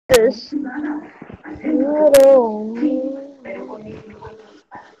this.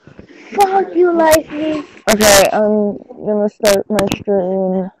 Fuck you, like me. Okay, I'm gonna start my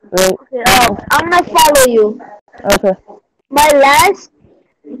stream right Okay, now. I'm gonna follow you. Okay. My last.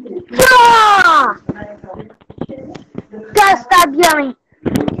 Ah! God, stop yelling.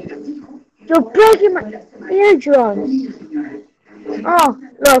 You're breaking my eardrums. Oh,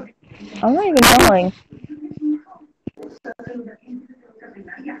 look. I'm not even yelling.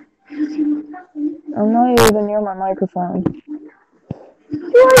 I'm not even near my microphone.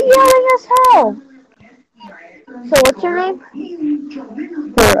 You're yelling as hell. So what's your name?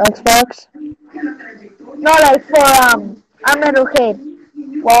 For Xbox? No, like for I'm not okay.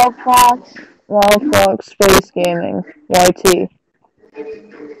 Wild Fox. Wild Fox Space Gaming. YT.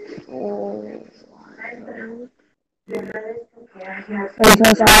 There's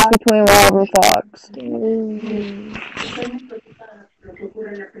no space between Wild and Fox.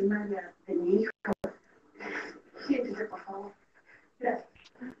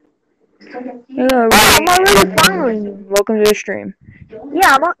 Hello, I'm already following you. welcome to the stream.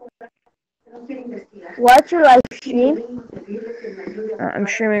 Yeah, what's your live stream? I'm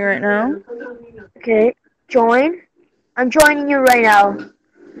streaming right now. Okay, join. I'm joining you right now.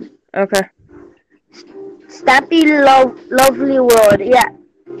 Okay. Stampy Lovely World, yeah.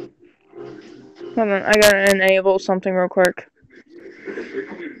 Hold on, I gotta enable something real quick.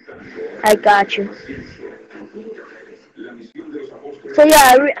 I got you. So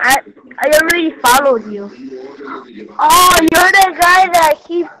yeah, I already followed you. Oh, you're the guy that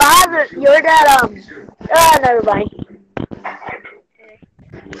he bothered. You're that never mind.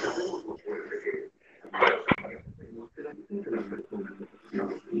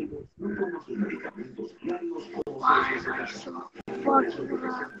 Why am I so fucking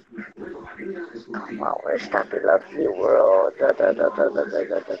loud? Come on, we're Stampy Lovely World.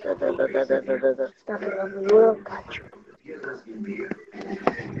 Stampy Lovely World, got you.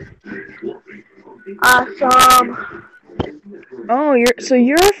 Awesome. Oh,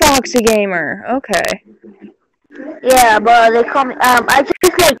 you're a Foxy gamer. Okay. Yeah, but they call me I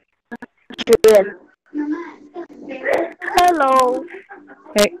just like Julian. Hello.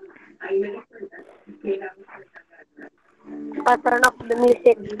 Hey. I turn up the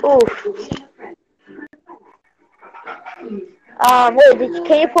music. Oof. Wait,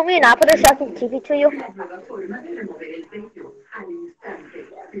 can you put me an operator so I can TV to you?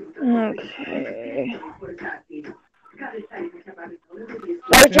 Okay.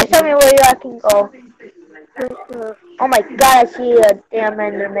 Or just tell me where I can go. Oh my god, I see a damn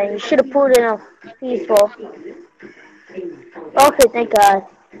Enderman. You should have put it in peaceful. Okay, thank god.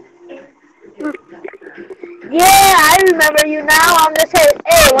 Yeah, I remember you now. I'm just saying,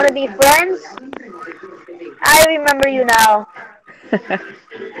 hey, wanna be friends? I remember you now.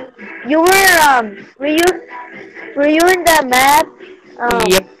 You were you in that map?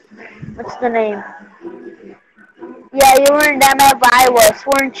 Yep. What's the name? Yeah, you were in that map, but I was,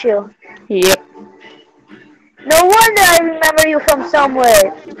 weren't you? Yep. No wonder I remember you from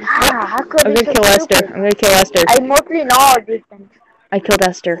somewhere. Ah, how could I'm you gonna so kill Esther. stupid? I'm gonna kill Esther. I mostly know all these things. I killed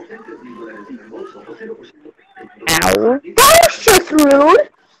Esther. Ow. That was just rude.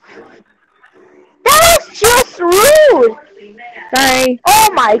 That was just rude. Sorry. Oh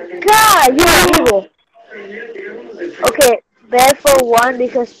my god, you're evil. Okay, bad for one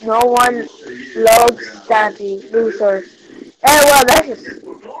because no one loves Stampy, loser. Well, that's just,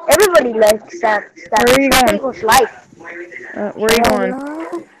 everybody likes Stampy. Where are you going? People's life. Where are you going?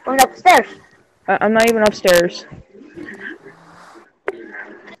 Going upstairs. I'm not even upstairs.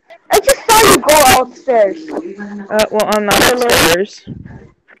 I just saw you go upstairs. Well, I'm not upstairs.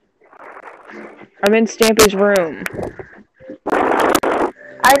 I'm in Stampy's room.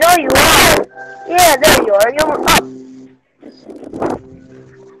 I know you are. Yeah, there you are. You're up.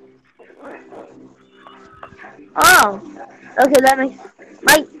 Oh. Okay, that makes...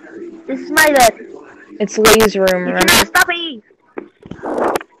 This is my bed. It's Lee's room, You remember? cannot stop me.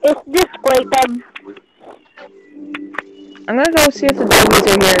 It's this way, then. I'm gonna go see if the babies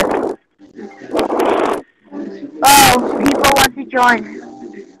are here. Oh, people want to join.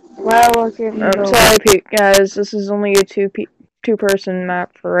 Well, we'll see if we go. Sorry, guys. This is only a two-person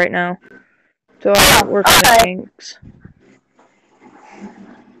map for right now. So I'll work on the kinks.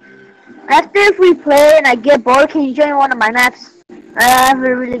 After if we play and I get bored, can you join one of my maps? I have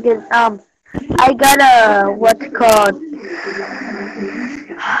a really good, I got a, what's it called?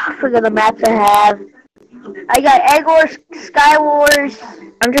 I forget the maps I have. I got Egg Wars, Sky Wars.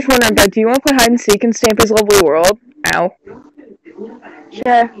 I'm just wondering, do you want to play hide and seek in Stampy's Lovely World? Ow.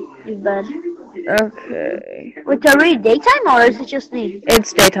 Sure, you bet. Okay. Wait, it's already daytime or is it just me?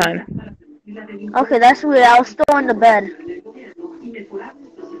 It's daytime. Okay, that's weird. I was still in the bed.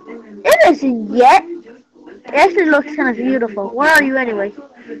 It isn't yet. It actually looks kind of beautiful. Where are you anyway?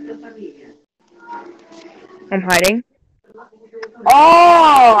 I'm hiding.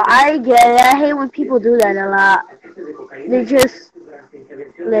 Oh, I get it. I hate when people do that a lot. They just,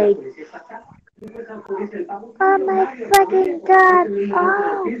 like, oh my fucking god.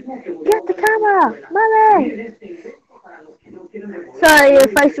 Oh, get the camera. Mommy. Sorry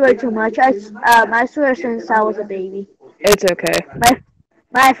if I swear too much. I swear since I was a baby. It's okay.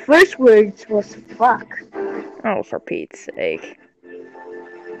 My first words was fuck. Oh, for Pete's sake.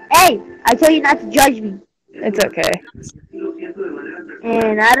 Hey, I tell you not to judge me. It's okay.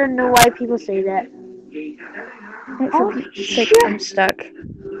 And I don't know why people say that. Oh, for Pete's sake, I'm stuck.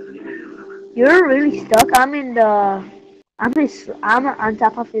 You're really stuck. I'm on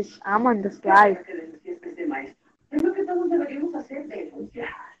top of his. I'm on the slide.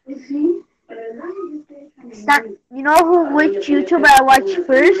 It's not. You know which YouTuber I watch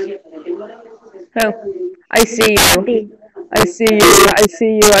first? Who? I see you. Happy. I see you. I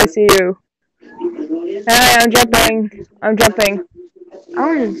see you. I see you. Hey, I'm jumping. I'm jumping. I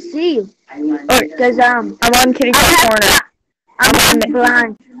don't even see you. Oh, Because I'm on Kitty Cat Corner. I'm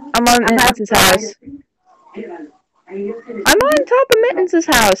blind. I'm on Mittens' house. I'm on top of Mittens'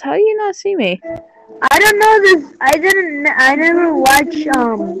 house. How do you not see me? I don't know this. I never watched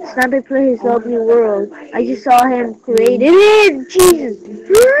Sniper play his lovely world. I just saw him create it. Jesus.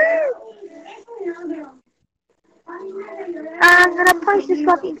 I'm gonna punch this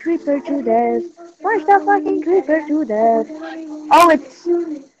fucking creeper to death. Punch the fucking creeper to death. Oh, it's.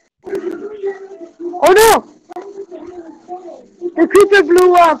 Oh no! The creeper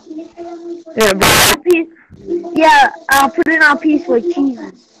blew up. Yeah, I'll put it on peaceful.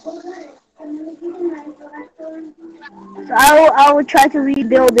 Jesus. So I will try to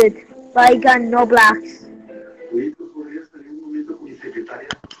rebuild it, but I got no blocks.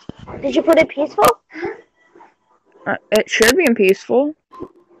 Did you put it peaceful? It should be in peaceful.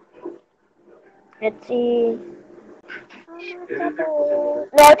 Let's see. No,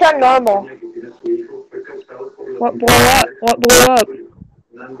 it's on normal. What blew up? What blew up?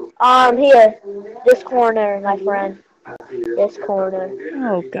 Here. This corner, my friend. This corner.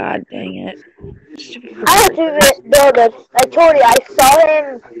 Oh, god dang it. I had to build it. I told you, I saw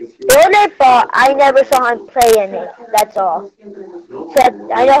him build it, but I never saw him play in it. That's all. So I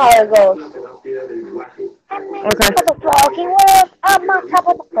know how it goes. I'm on top of the fucking world. I'm on top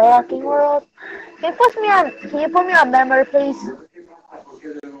of the fucking world. Can you put me on memory, please?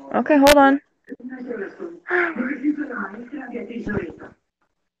 Okay, hold on.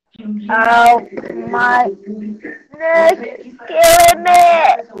 Oh my neck is killing me.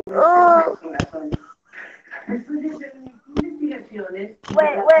 Ooh.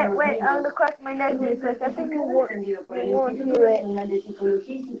 Wait. I'm gonna crack my neck real quick. I think you won't hear it.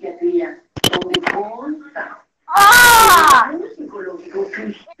 Ah!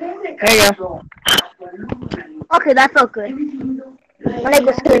 There you go. Okay, that felt good. My leg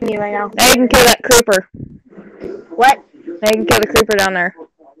was killing me right now. Now you can kill that creeper. What? Now you can kill the creeper down there.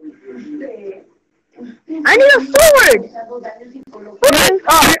 I need a sword!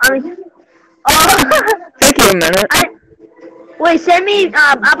 Take you a minute. Wait, send me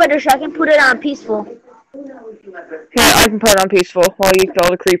operator so I can put it on peaceful. Here, I can put it on peaceful while you kill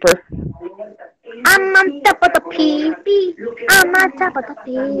the creeper. I'm on top of the PB. I'm on top of the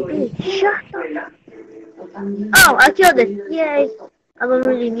PB. Shut up. Oh, I killed it. Yay. I don't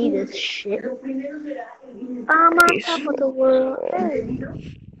really need this shit. I'm on top of the world. Hey.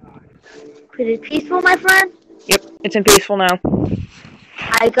 Pretty peaceful, my friend? Yep, it's in peaceful now.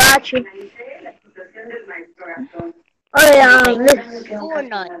 I got you. Oh yeah, let's...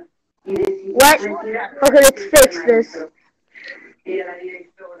 What? Okay, let's fix this.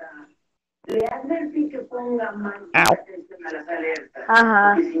 Ow.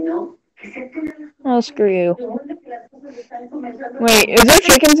 Haha. Oh, screw you. Wait, is there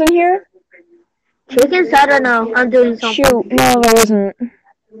chickens in here? Chickens? I don't know. I'm doing something. Shoot, no, there wasn't.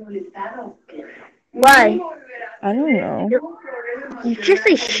 Why? I don't know. You just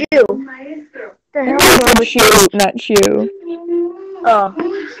say shoe. The hell is wrong with Shoe, not shoe. Oh.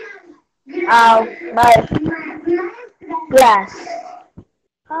 Ow. My glass.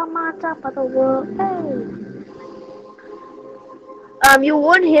 I'm on top of the world. Hey. You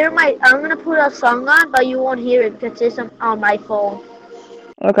won't hear my... I'm gonna put a song on, but you won't hear it because it's on my phone.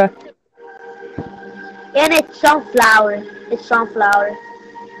 Okay. And it's Sunflower. It's Sunflower.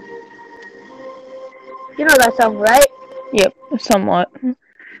 You know that song, right? Yep, somewhat.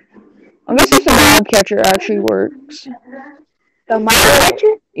 I guess if the mob catcher actually works. The mob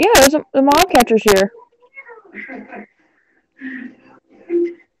catcher? Yeah, the mob catcher's here.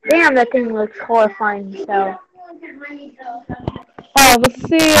 Damn, that thing looks horrifying, so. Oh, the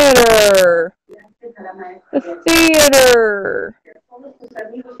theater! The theater!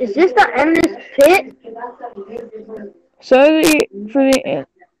 Is this the endless pit? So for the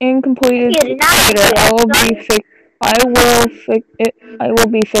incompleted Get it out of theater, here, I will son. be fix. I will fix it. I will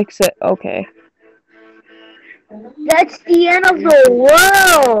be fix it. Okay. That's the end of the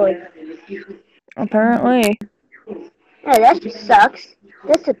world. Apparently, Yeah, that just sucks.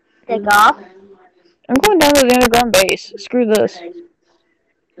 This to take off. I'm going down to the underground base. Screw this.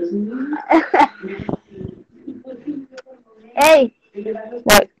 Hey,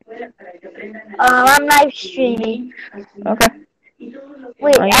 What? I'm live streaming. Okay.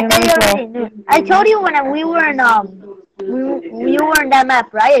 Wait, I I am thought as you well. already knew. I told you when we were in we were in that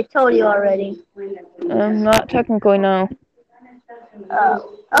map, right? I told you already. Not technically, no.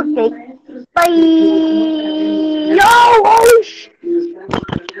 Okay. Bye. Yo, holy sh!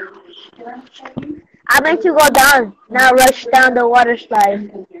 I meant to go down, not rush down the water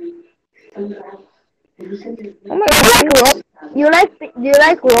slide. Oh my god. Do you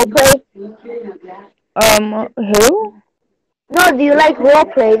like roleplay? Who? No, do you like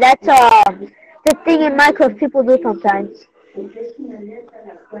roleplay? That's the thing in Minecraft people do sometimes.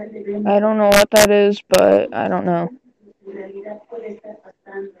 I don't know what that is, but I don't know.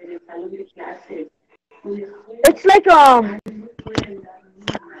 It's like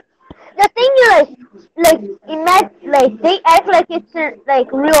the thing you like they act like it's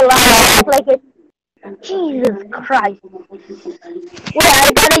like real life. They act like it's Jesus Christ. Wait,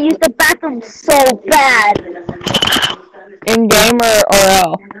 I gotta use the bathroom so bad. In game or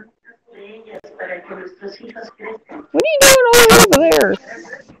RL? What are you doing over there?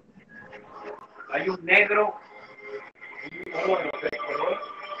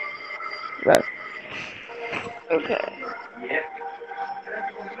 Right. Okay.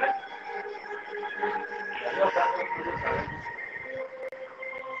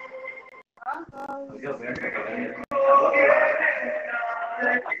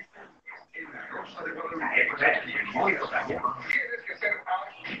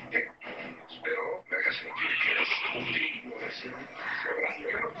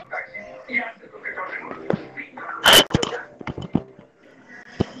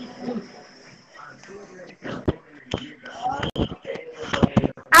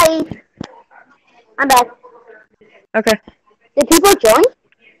 I'm back. Okay. Did people join?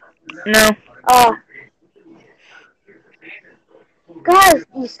 No. Uh, guys,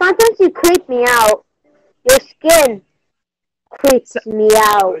 sometimes you creep me out. Your skin creeps me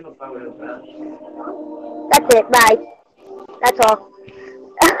out. That's it. Bye. That's all.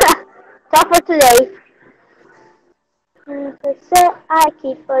 Talk for today. I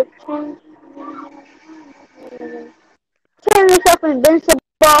keep a change. Turn yourself invincible.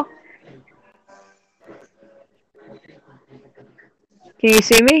 Can you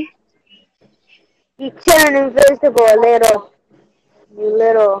see me? You turn invincible a little. You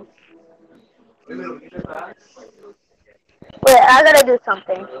little. Wait, I gotta do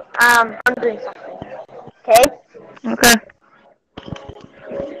something. I'm doing something. Okay? Okay.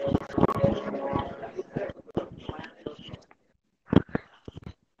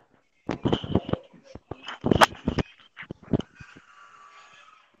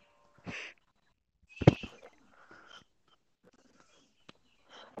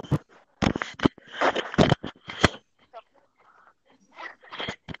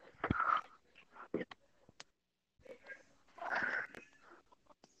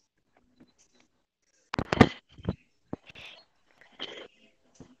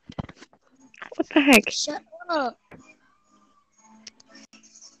 What the heck? Shut up.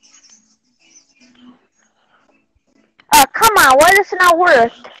 Come on, what is it not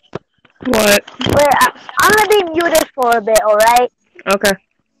worth? What? Wait, I'm gonna be muted for a bit, alright? Okay.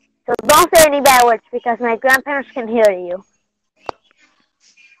 So don't say any bad words because my grandparents can hear you.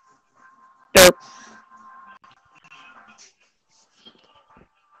 Dope.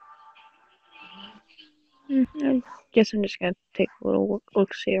 I guess I'm just gonna take a little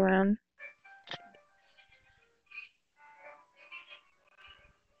look-see around.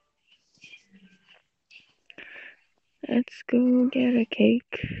 Let's go get a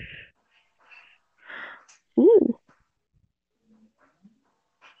cake. Ooh.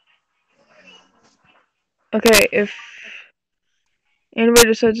 Okay, if anybody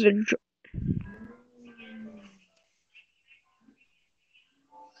decides to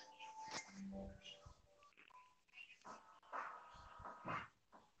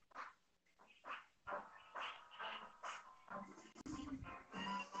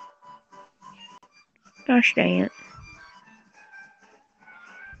Gosh dang it.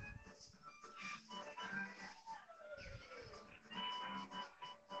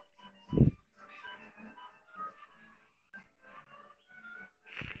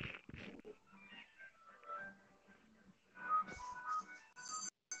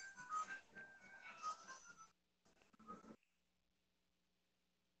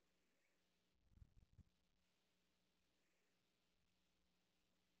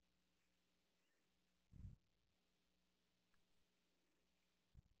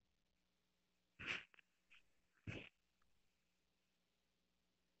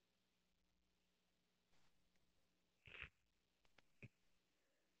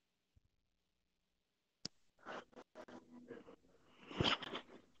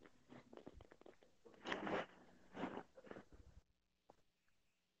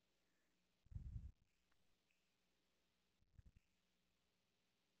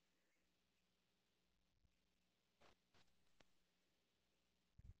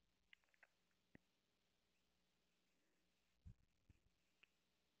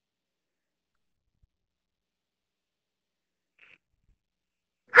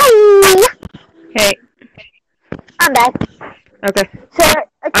 Hi! Hey, I'm back. okay. So,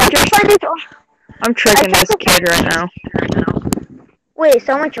 I tried to find it. I'm tricking this kid right now. Wait,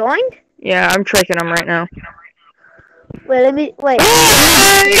 someone joined? Yeah, I'm tricking him right now. Wait, let me. Wait.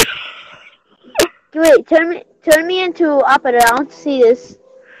 Wait, turn me into opera. I want to see this.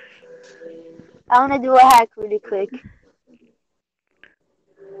 I want to do a hack really quick.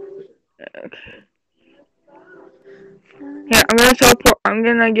 Okay. Yeah, I'm gonna teleport. I'm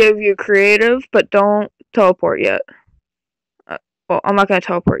gonna give you creative, but don't teleport yet. Well, I'm not gonna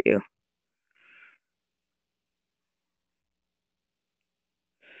teleport you.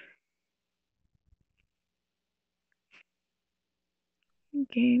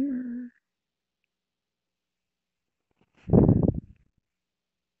 Gamer.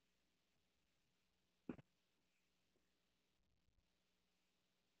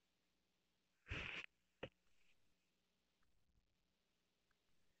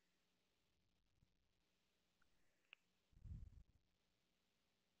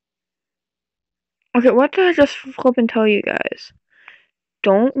 Okay, what did I just flip and tell you guys?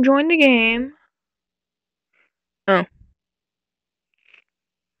 Don't join the game. Oh.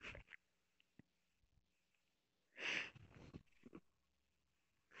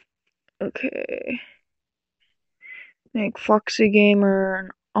 Okay. Make Foxy Gamer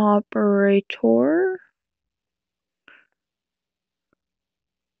an operator.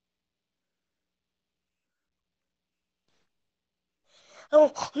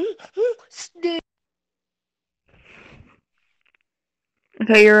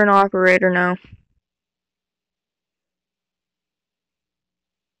 Okay, you're an operator now.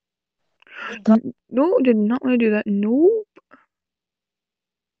 No, did not want to do that. Nope.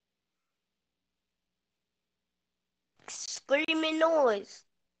 Screaming noise.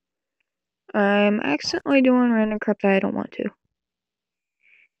 I'm accidentally doing random crap that I don't want to.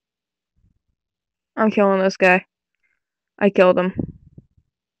 I'm killing this guy. I killed him.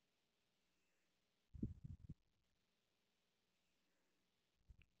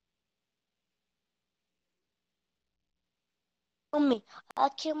 Me, I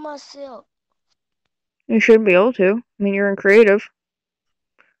killed myself. You should be able to. I mean, you're in creative.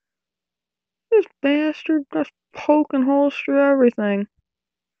 This bastard just poking holes through everything.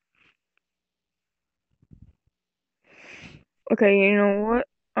 Okay, you know what?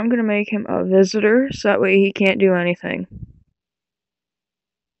 I'm gonna make him a visitor, so that way he can't do anything.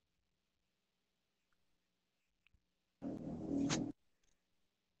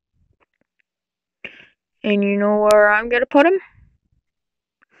 And you know where I'm gonna put him?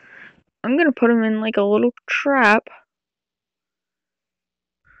 I'm gonna put him in like a little trap.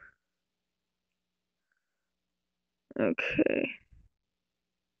 Okay.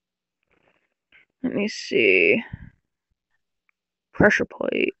 Let me see. Pressure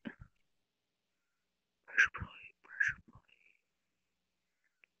plate. Pressure plate. Pressure plate.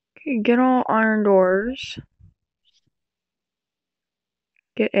 Okay, get all iron doors.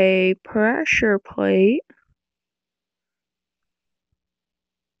 Get a pressure plate.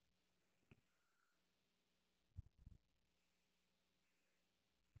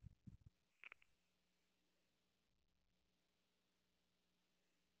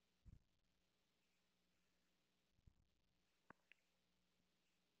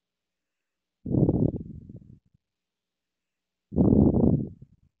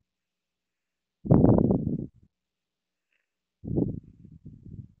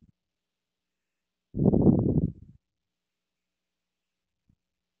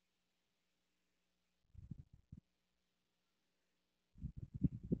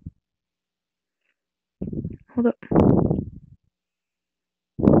 Hold up.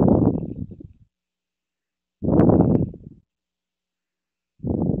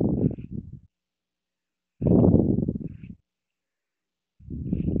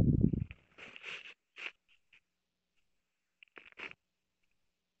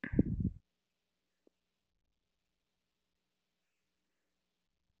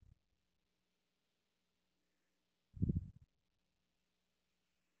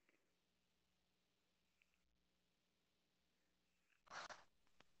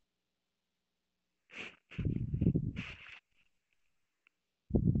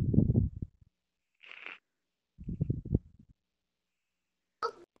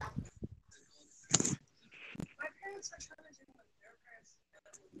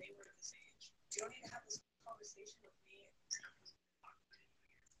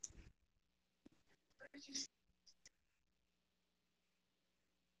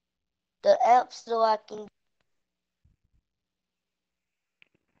 The app so I can.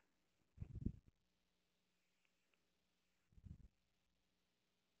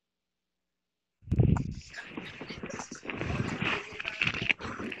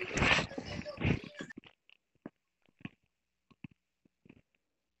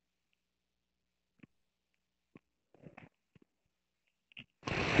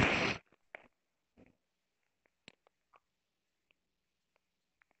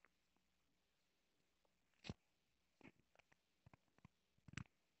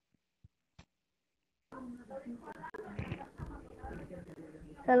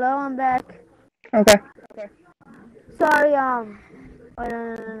 Hello, I'm back. Okay. Sorry, oh,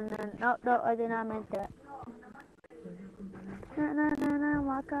 no, I did not mean that.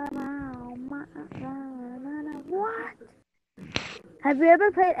 What? Have you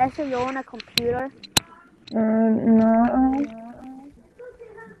ever played SAO on a computer? No.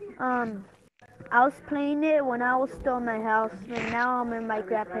 I was playing it when I was still in my house, and now I'm in my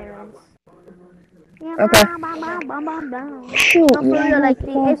grandparents'. Okay. Shoot, No, for real, like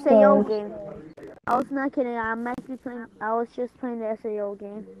the yeah, SAO game. I was not kidding. I'm actually playing. I was just playing the SAO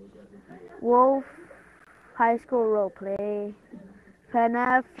game. Wolf, High School Roleplay,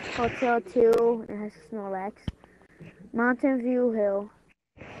 FNAF, Hotel 2, it has Snorlax, Mountain View Hill.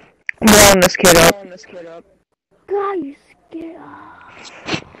 I'm blowing this kid up. God, you scared.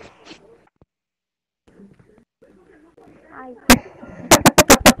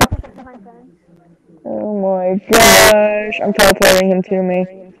 Oh my gosh. I'm teleporting him to me.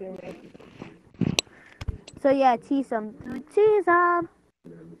 So yeah, tease him. Tease him.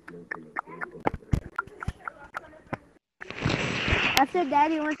 After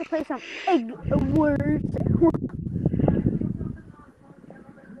Daddy wants to play some egg words.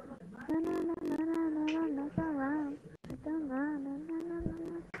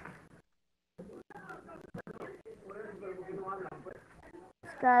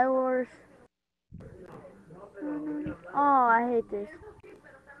 Sky Wars. Oh, I hate this.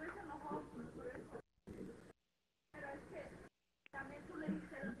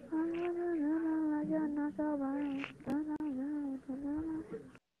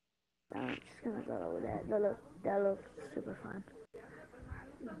 I'm just gonna go over that. That looks super fun.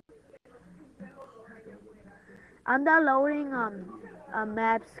 I'm downloading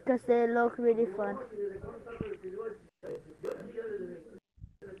maps because they look really fun.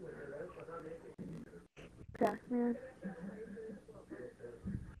 Man.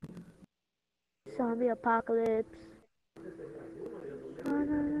 Zombie apocalypse.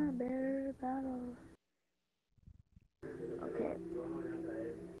 Bear battle. Okay.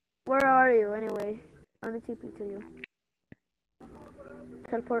 Where are you anyway? Let me TP to you.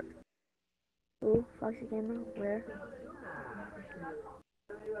 Teleport. Ooh, Foxy Gamer. Where?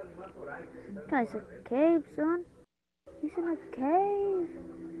 Guy's a cave, son. He's in a cave.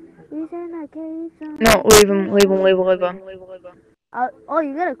 He's in a cave, son. No, leave him. Oh,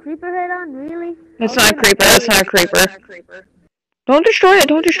 you got a creeper head on? Really? That's not a creeper. Don't destroy it.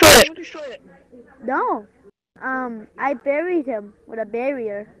 No. I buried him with a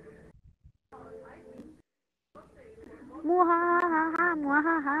barrier. Mwahaha,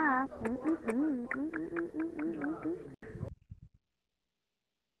 mwahaha.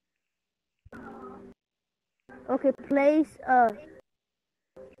 Okay, place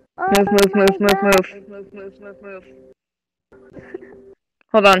Oh Move.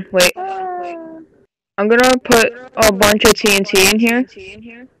 Hold on, wait. I'm gonna put a bunch of TNT in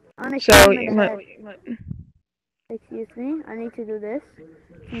here. On a So human head. Excuse me, I need to do this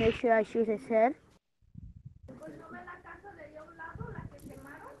to make sure I shoot his head.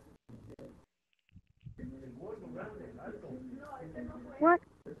 What?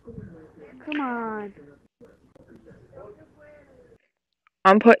 Come on.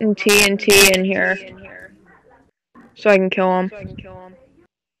 I'm putting TNT in here so I can kill him.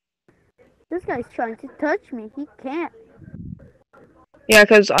 This guy's trying to touch me. He can't. Yeah,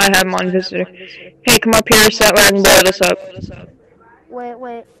 because I have him on visitor. Hey, come up here so that way I can blow this up.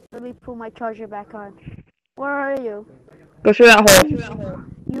 Wait. Let me put my charger back on. Where are you? Go through that hole.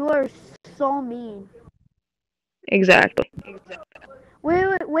 You are so mean. Exactly. Wait.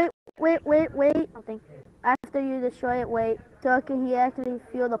 Something. After you destroy it, wait. So can he actually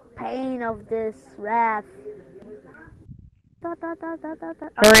feel the pain of this wrath?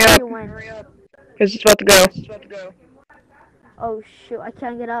 Hurry up, You win. because it's about to go. Oh shoot, I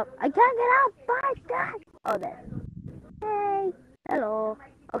can't get up. My God. Oh, there. Hey. Hello.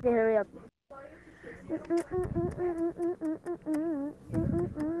 Okay, hurry up. Get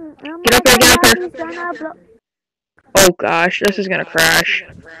up here. Oh gosh, this is gonna crash.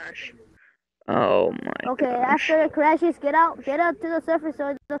 Oh my Okay, gosh. after it crashes, get out to the surface so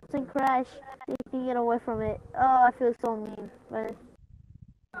it doesn't crash. You can get away from it. Oh, I feel so mean. But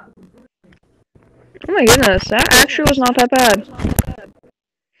Oh my goodness, that actually was not that bad.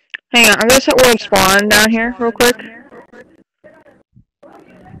 Hang on, I'm gonna set world spawn down here real quick.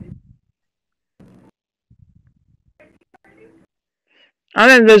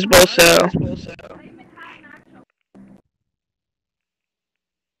 I'm invisible, so.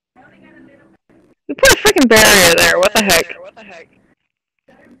 You put a freaking barrier there, what the heck?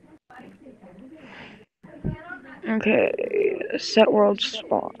 Okay, set world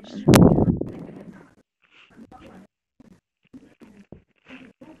spawn.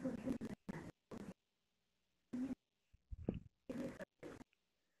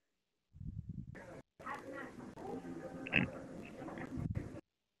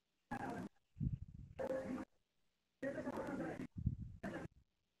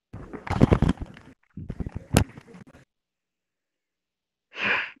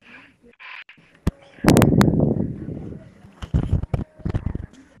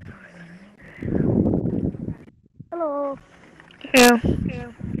 hello. Yeah.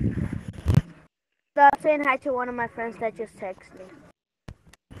 Stop saying hi to one of my friends that just texted me.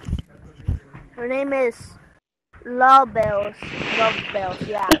 Her name is Love Bells.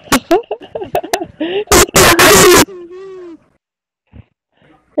 Yeah.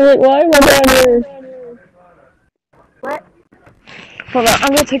 Like, why am I down here? What? Hold on, I'm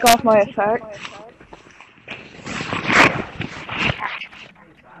gonna take off my effect.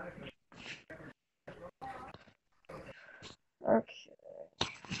 Okay.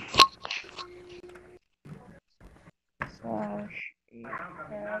 Slash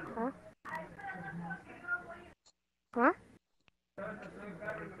Huh? Huh?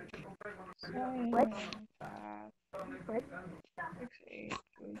 What? What? 6, 8,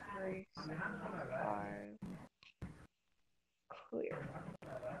 2, 3, 7, 5. Clear.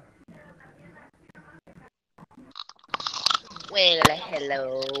 Well,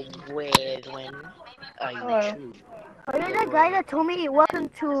 hello, brethren. Are you Hello. true? Are you the guy that told me welcome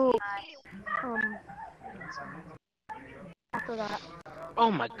to I forgot.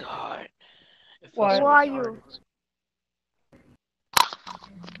 Oh my god. It What? feels so Who are retarded. you?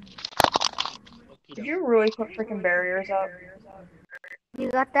 Did you really put freaking barriers up? You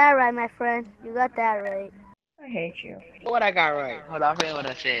got that right, my friend. You got that right. I hate you. What I got right? Hold on, I forget what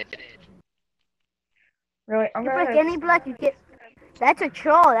I said. Really? I'm You break gonna. any block, you get. That's a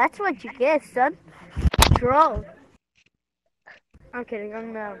troll. That's what you get, son. Troll. I'm kidding.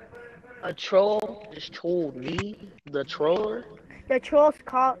 I'm not. A troll just told me, the troller? The trolls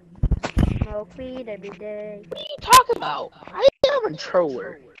call smoke weed every day. What are you talking about? I am a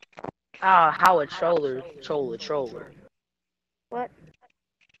troller. How a troller troll a troller. What?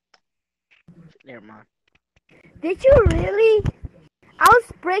 Never mind. Did you really? I was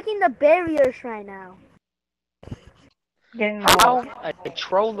breaking the barriers right now. Get in the hole. How a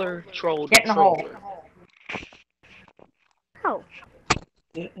troller trolled Get in a the hole. troller? How?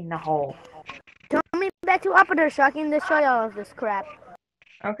 Get in the hole. Tell me back to operator so I can destroy all of this crap.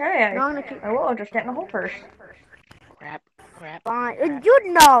 Okay, No, I'm gonna keep. I will. Just get in the hole first. Crap. Fine. Crap.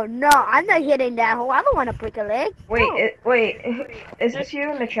 You no, I'm not hitting that hole. I don't want to break a leg. Wait, No. wait. Is this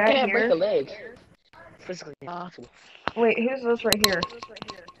you in the chat Can't break here? a leg. Physically impossible. Wait, who's this right here?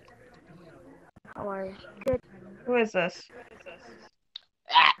 How are you? Good. Who is this?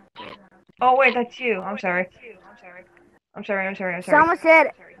 Ah. Oh wait, that's you. I'm sorry. I'm sorry. Someone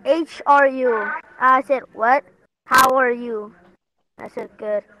said HRU. I said what? How are you? I said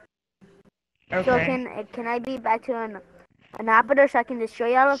good. Okay. So can I be back to an operator so I can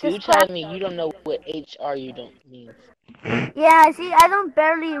destroy all of So this you crap? telling me you don't know what HRU don't mean? Yeah, see, I don't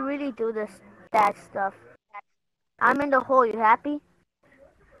barely really do that stuff. I'm in the hole. You happy?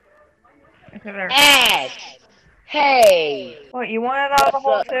 Okay, there. Ash! Hey! What, you want it out of the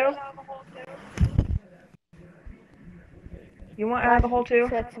What's hole up? too? You want it out of Gosh, the hole too?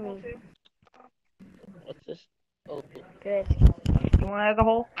 text me. What's this? Oh, Good. You want it out of the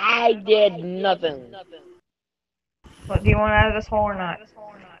hole? I did nothing. What, do you want it out of this hole or not?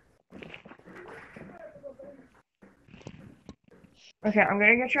 Okay, I'm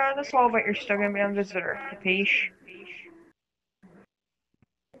gonna get you out of this hole, but you're still gonna be on visitor. Capiche?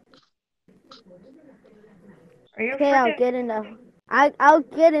 Are you Okay, I'll freaking get in the. I'll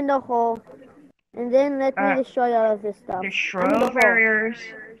get in the hole, and then let me destroy all of this stuff. destroy I'm in all the the hole. barriers?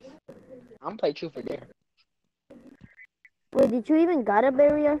 I'm playing truth or dare. Wait, did you even got a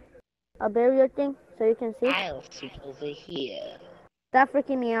barrier? A barrier thing, so you can see? I'll sit over here. Stop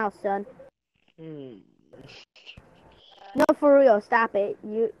freaking me out, son. Hmm. No, for real, stop it.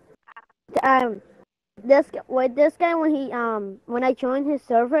 This guy when I joined his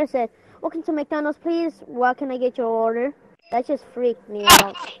server, I said, "Welcome to McDonald's, please. What can I get your order?" That just freaked me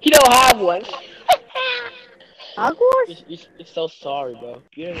out. You don't have one. Hogwarts? You're so sorry, bro.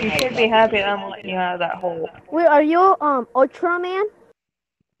 You don't even You have a should be master's happy that degree. I'm letting you out of that hole. Wait, are you Ultraman?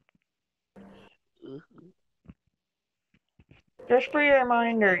 Just for your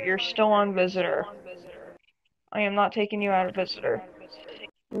reminder, you're still on visitor. I am not taking you out of visitor.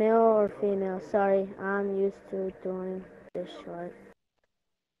 Male or female? Sorry, I'm used to doing this short.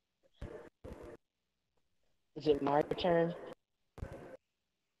 Is it my turn?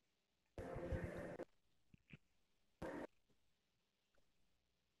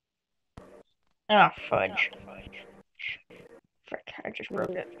 Ah, fudge. Frick, I just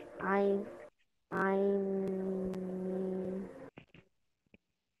broke it. I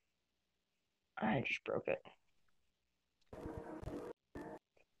I just broke it.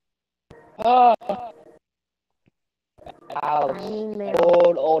 Oh, I house. mean male.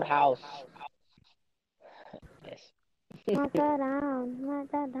 Old house. Yes. Knock that down, knock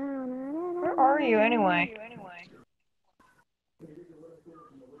that down. Where are you anyway?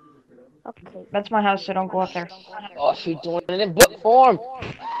 Okay. That's my house, so don't go up there. Oh, she's doing it in book form.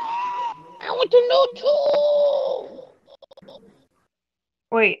 I want to know too.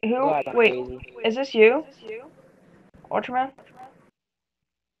 Wait, who? God, I'm Wait, crazy. is this you? Ultraman?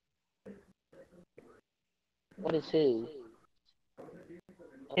 What is who?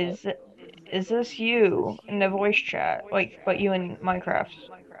 Is this you in the voice chat? Like, but you in Minecraft?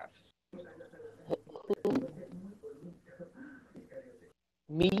 Who?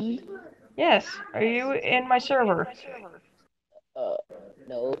 Me? Yes. Are you in my server?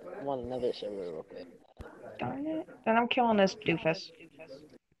 No. I'm on another server real quick. Darn it. Then I'm killing this doofus.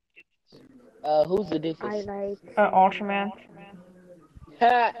 Who's the I doofus? like. Ultraman.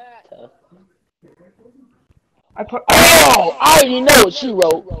 Ha! Tough. I put. Oh! I already know what she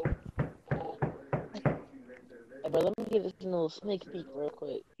wrote. Hey, but let me get this little sneak peek real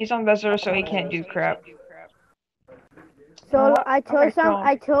quick. He's on visitor, so he can't do crap. You know So what? I'm gonna kill him.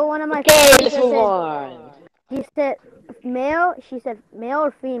 I told one of my Okay, friends. let's I move said, on. he said male. She said male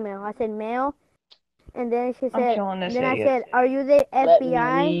or female. I said male, and then she I'm said. killing this Then I idiot. said, "Are you the Let me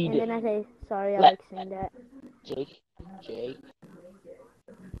FBI?" read. And then I said, "Sorry, I Let like saying that." Jake.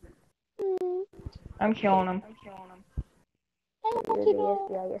 I'm killing him. You're the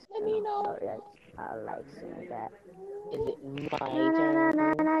FBI. Yes, Let me know. sorry, I like saying that. Is it my Na na na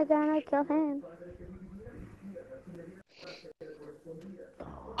na turn? na, gonna kill him.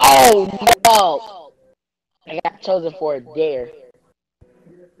 Oh no! I got chosen for a dare.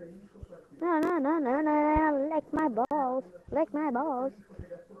 No no no no no, lick my balls, lick my balls.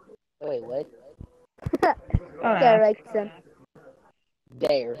 Wait, what? Oh Yeah, no. right, son.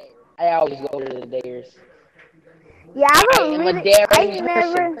 Dare. I always go to the dares. Yeah, I am a daring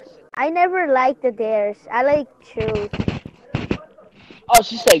person. I never like the dares. I like truth. Oh,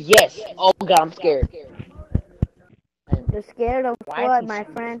 she said yes. Oh god, I'm scared. You're scared of Why is what, he my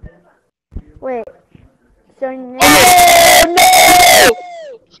scared? friend? Wait, so now, Oh no!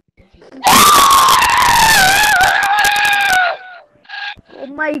 oh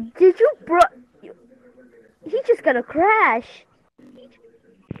my, did you he just got to crash.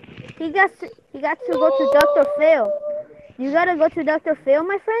 He got to go to Dr. Phil. You gotta go to Dr. Phil,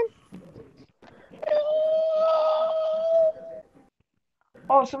 my friend?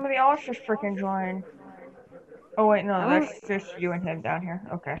 Oh, somebody else just freaking joined. Oh wait, no, Oh, that's just you and him down here.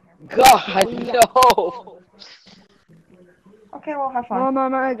 Okay. God, no! Okay, well, have fun. no, no,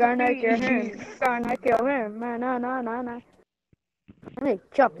 no, I gotta kill him. Gonna kill him. No, no, no, no, no. Let me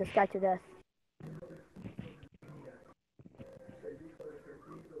chop this guy to death.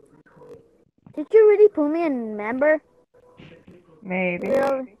 Did you really put me in member? Maybe.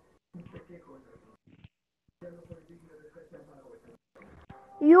 Really?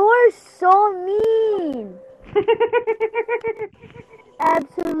 You're so mean.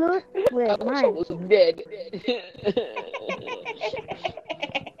 Absolute. Wait, I'm mine. so dead.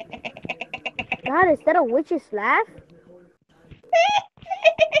 God, is that a witch's laugh?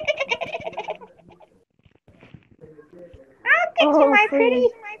 Oh,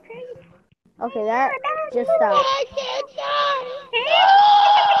 freeze. Okay, that just stopped. I can't die.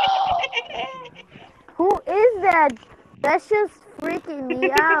 Who is that? That's just freaking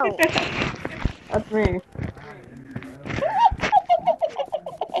me out. That's me.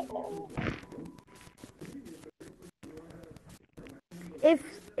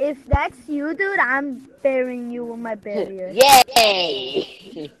 If that's you, dude, I'm burying you with my barrier.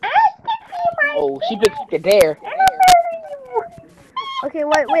 Yay! Oh, she picked the dare. Okay,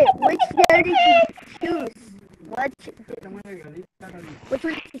 wait. Which dare did you choose? Which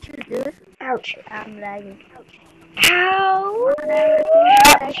one did you choose, dude? Ouch. I'm lagging. Ow. Lick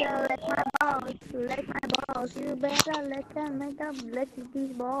my balls. Lick my balls. You better lick them. Lick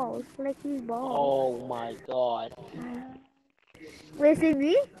these balls. Lick these balls. Oh my god. Wait, is it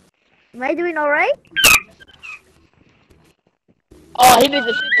me? Am I doing alright? Oh, he did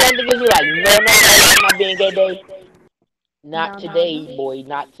the same thing as me, like, no, I'm not being gay day. Not today, boy,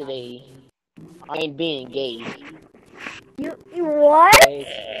 not today. I ain't being gay. You what?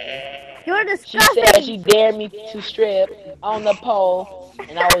 Okay? You're She disgusting. said she dared me to strip on the pole,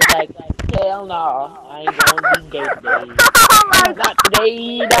 and I was like, hell no, I ain't gonna be gay today. Oh my Not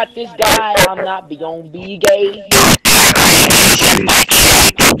today, not this guy, I'm not gonna be gay.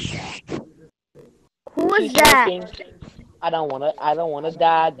 Who was She's that? smoking. I don't wanna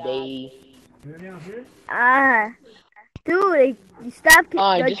die today. Dude, you stop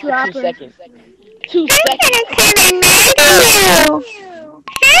Just for 2 seconds. 2 I'm seconds.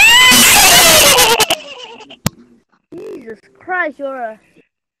 Jesus Christ, you're a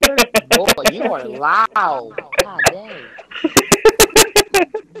Boy, you are loud. God dang.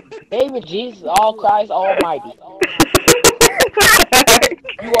 David Jesus, all Christ Almighty.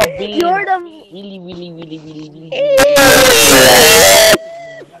 You are being You're the really.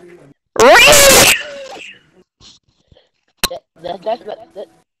 That's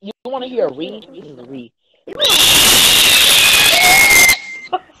you want to hear a read? This is a read.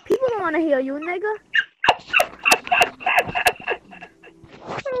 people don't want to hear you, nigga.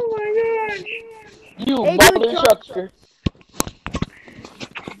 Oh my god. You Hey, mother dude, instructor.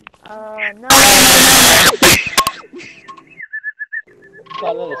 No.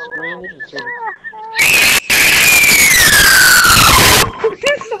 Call that a screen? This is true.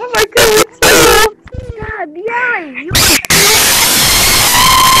 Oh my god. Stop yelling.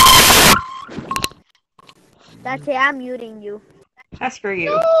 That's it. I'm muting you. That's for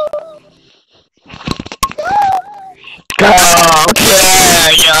you. Don't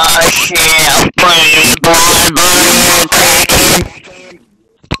kill yourself, please,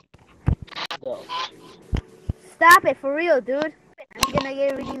 Go. Stop it, for real, dude. I'm gonna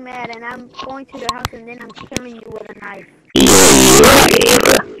get really mad, and I'm going to your house, and then I'm killing you with a knife.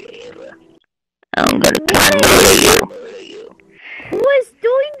 I'm gonna murder you, Who is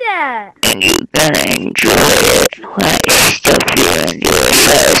doing that? and you're gonna enjoy it when I stuff you in your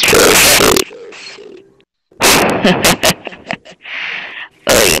fast food.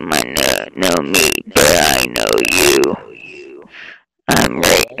 Oh, you might not know me, but I know you. I'm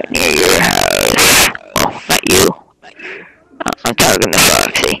right near your house. Oh, not you. I'm talking to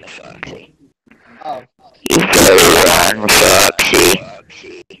Foxy. Oh. You better run, Foxy.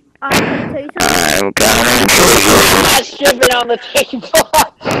 Can I tell you something? I'm coming for you. Not stripping on the table.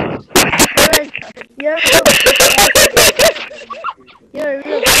 You're a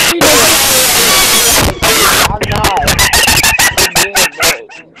real I'm not. I'm good, bro.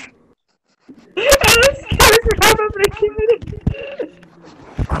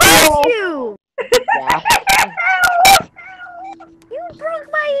 Curse you! Yeah. You broke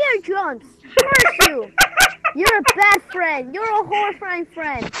my eardrums! Curse you! You're a bad friend! You're a horrifying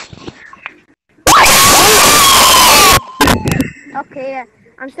friend! Okay,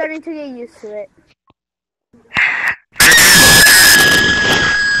 I'm starting to get used to it.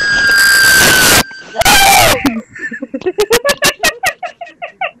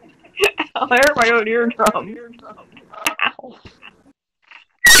 I hurt my own eardrum. Ow.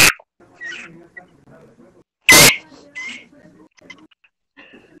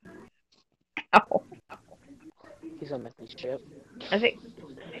 Ow. He's gonna make me strip. I think.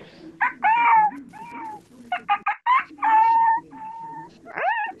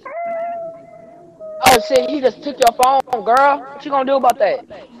 Oh shit, he just took your phone, girl. What you gonna do about that?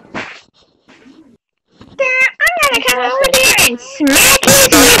 I'm gonna come over to and smack his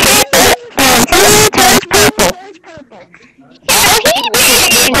head until he turns purple. Now he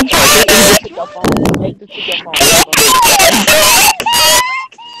Take wins! your phone. Take this to your phone. Take your phone.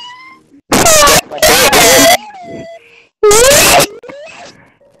 But don't do it.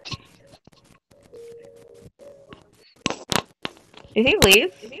 Did he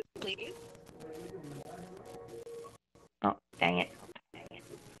leave? Oh, dang it.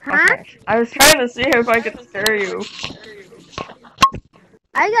 Huh? Okay. I was trying to see if I could hear you.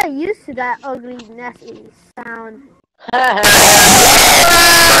 I got used to that ugly, nasty sound.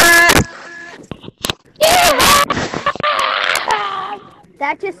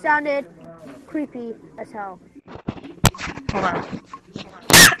 That just sounded creepy as hell. Hold on.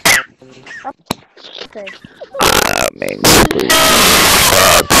 Okay.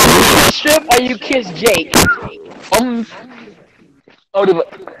 Strip or you kiss Jake. Oh,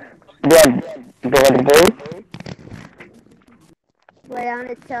 Wait, I want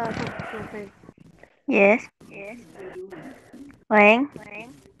to tell something. Yes. Lang.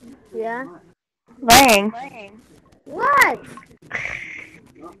 Yeah? Lang. What?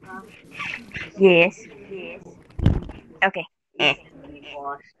 Yes. Okay.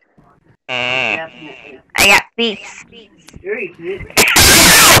 I got beaks. You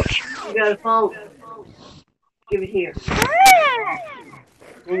got a phone. Give it here.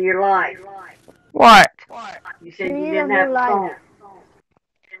 In your life. What? You said You you need didn't a have new a life. phone.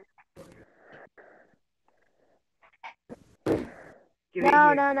 Give it No,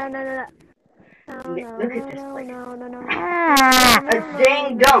 here. no, no, no, no, no. No, Look at this no, place. no, no, no. Ah. A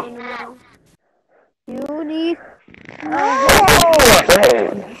dang dump. You need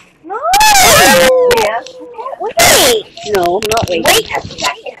No. Yes. Wait. No, not wait. Wait a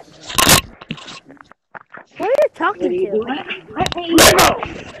second. Who are you What talking are you to? doing? Let me go.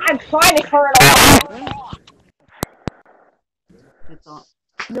 I'm trying to turn it off. That's all.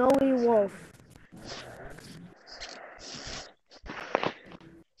 Snowy Wolf.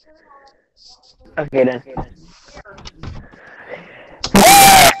 okay then.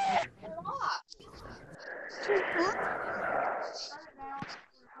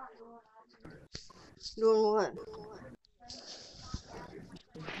 Doing what?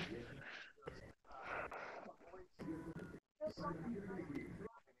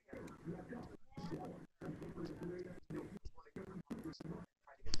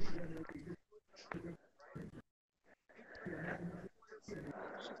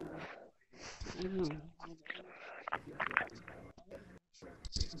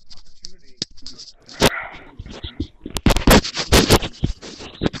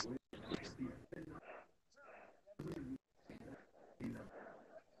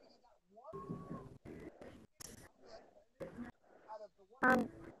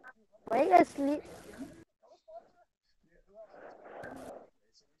 Why you asleep?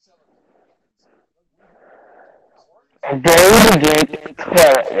 I dare you to drink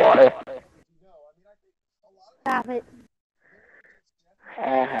toilet water. Stop it.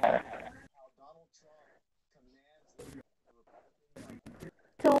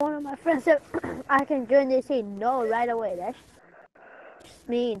 So one of my friends said I can join. They say no right away. That's just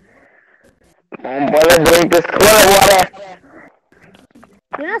mean. Come on, brother, drink this toilet water.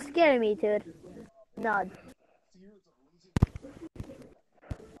 You're not scaring me, dude. No.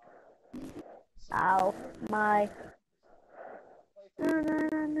 Ow, my.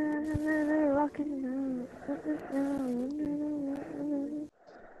 Rockin'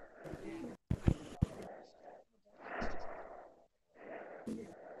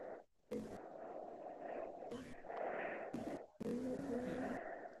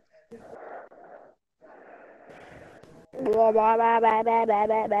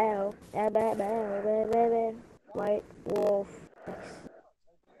 White wolf.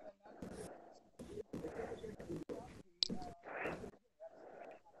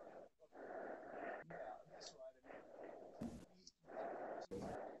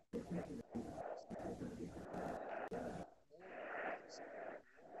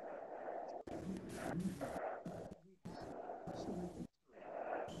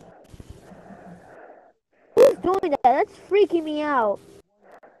 Who's doing that? That's freaking me out.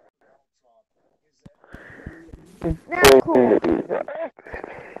 Not cool.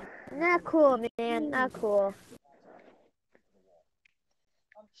 Not cool, man. Not cool.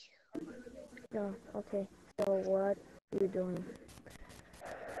 No, okay. So what are you doing?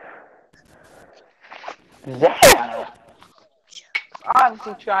 Yeah. I'm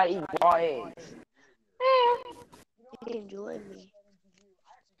to try to eat raw eggs. You can join me.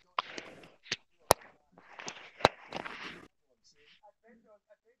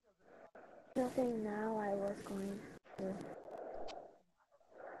 Nothing now. I was going Going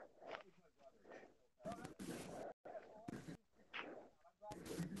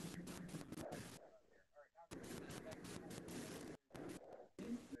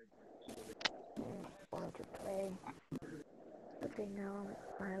to play. Okay, now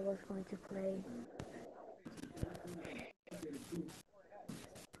I was going to play.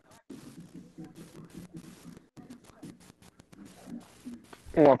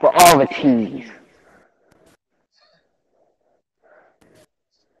 One for all the T's.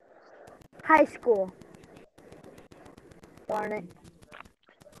 High school. Darn it.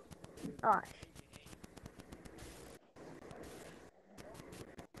 Gosh.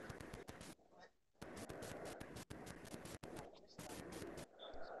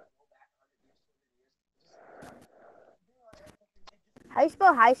 How you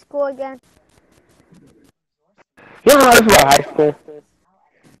spell high school again? You don't know how to spell high school?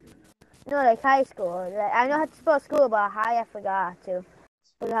 No, like high school. Like, I know how to spell school, but high I forgot to.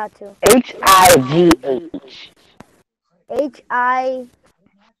 H-I-G-H. H-I-G-I.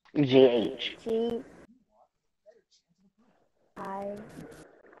 G-H.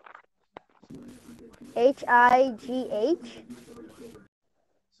 H-I-G-H?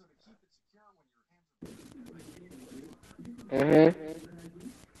 Mm-hmm.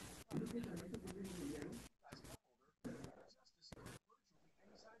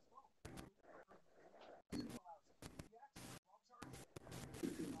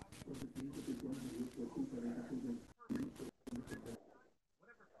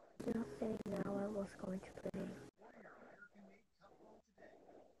 Nothing. Now I was going to play.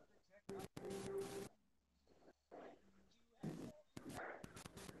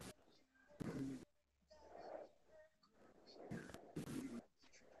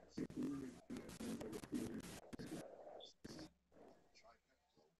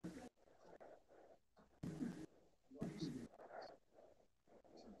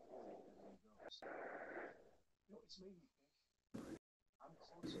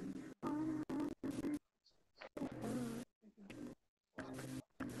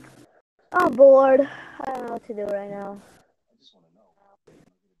 I'm bored. I don't know what to do right now.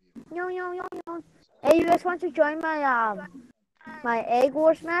 Yo, yo, yo, yo. Hey, you guys want to join my Egg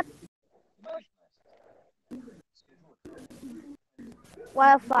Wars map?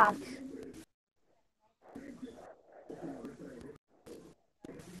 Wild Fox.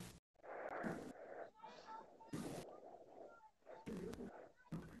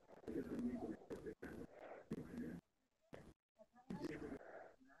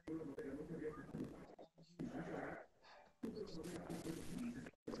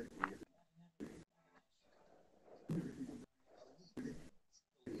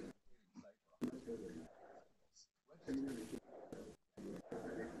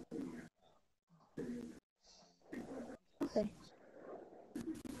 Okay.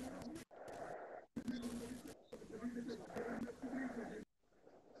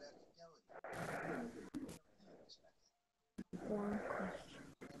 One question.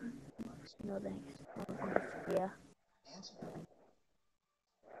 No thanks. One question. Yeah.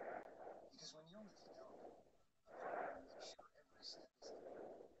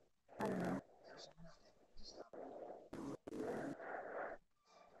 I don't know.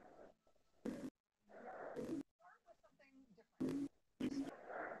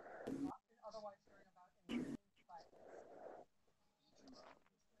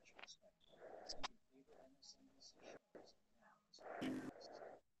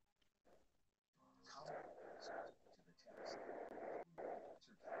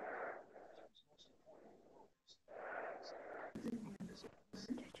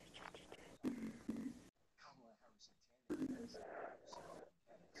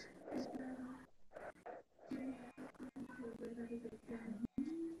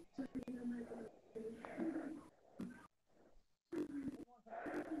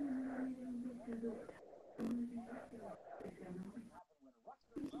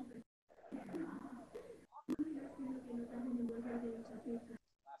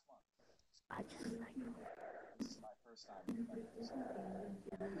 I just like.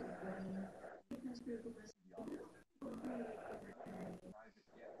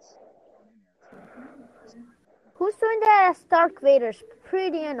 Who's doing that as Dark Vader's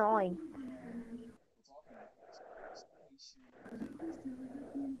pretty annoying.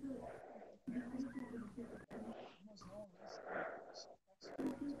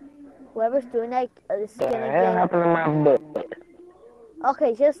 Whoever's doing that is Yeah, gonna that happened in my book.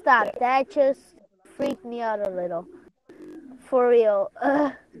 Okay, just stop. That just freaked me out a little. For real.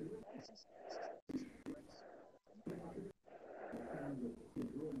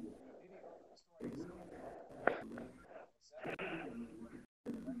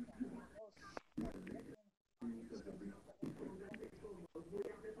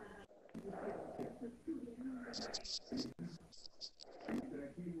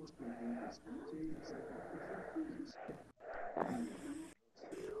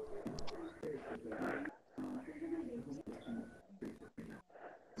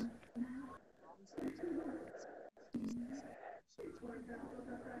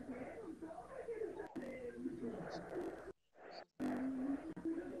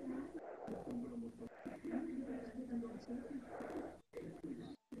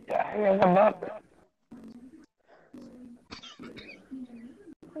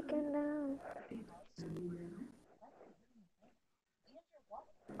 Freaking down.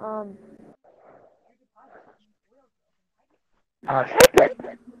 Um. What?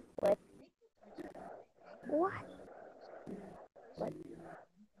 What? What?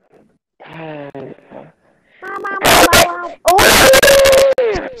 Oh!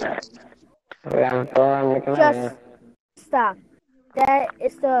 Just stop. That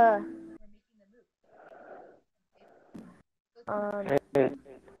is the um.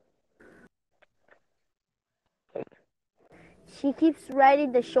 She keeps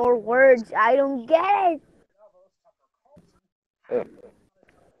writing the short words. I don't get it.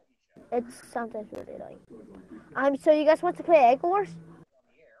 It's sometimes really annoying. So you guys want to play Egg Wars?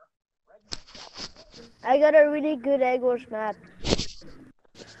 I got a really good Egg Wars map.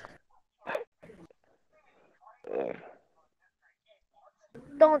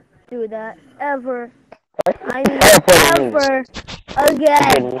 Don't do that ever. I mean ever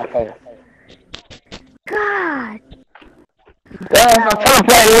again. God.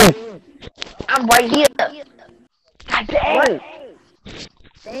 I'm right here. God dang.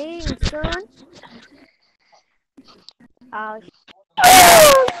 Dang, son. Oh,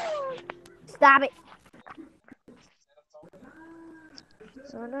 stop it.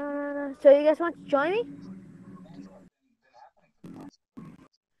 No. So you guys want to join me?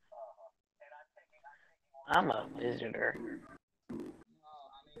 I'm a visitor.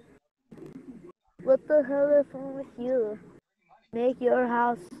 What the hell is wrong with you? Make your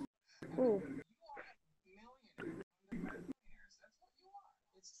house cool.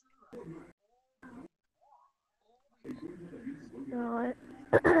 No,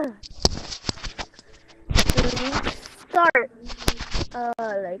 start.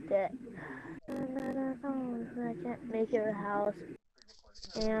 Like that. Make your house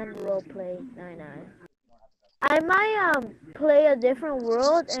and roleplay 99. I might play a different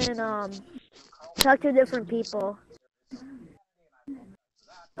world and talk to different people.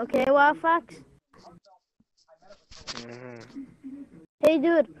 Okay, Wildfox? Hey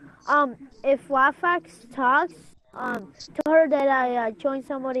dude, if Wildfox talks, tell her that I joined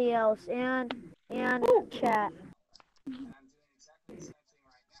somebody else and chat.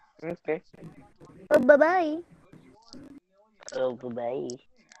 Okay. Oh, bye-bye. Oh, bye.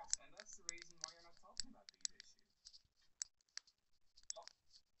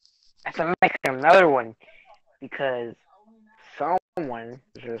 I have to make another one because someone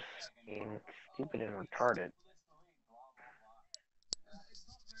is just being stupid and retarded.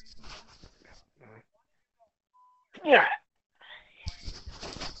 Yeah.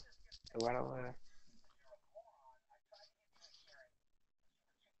 What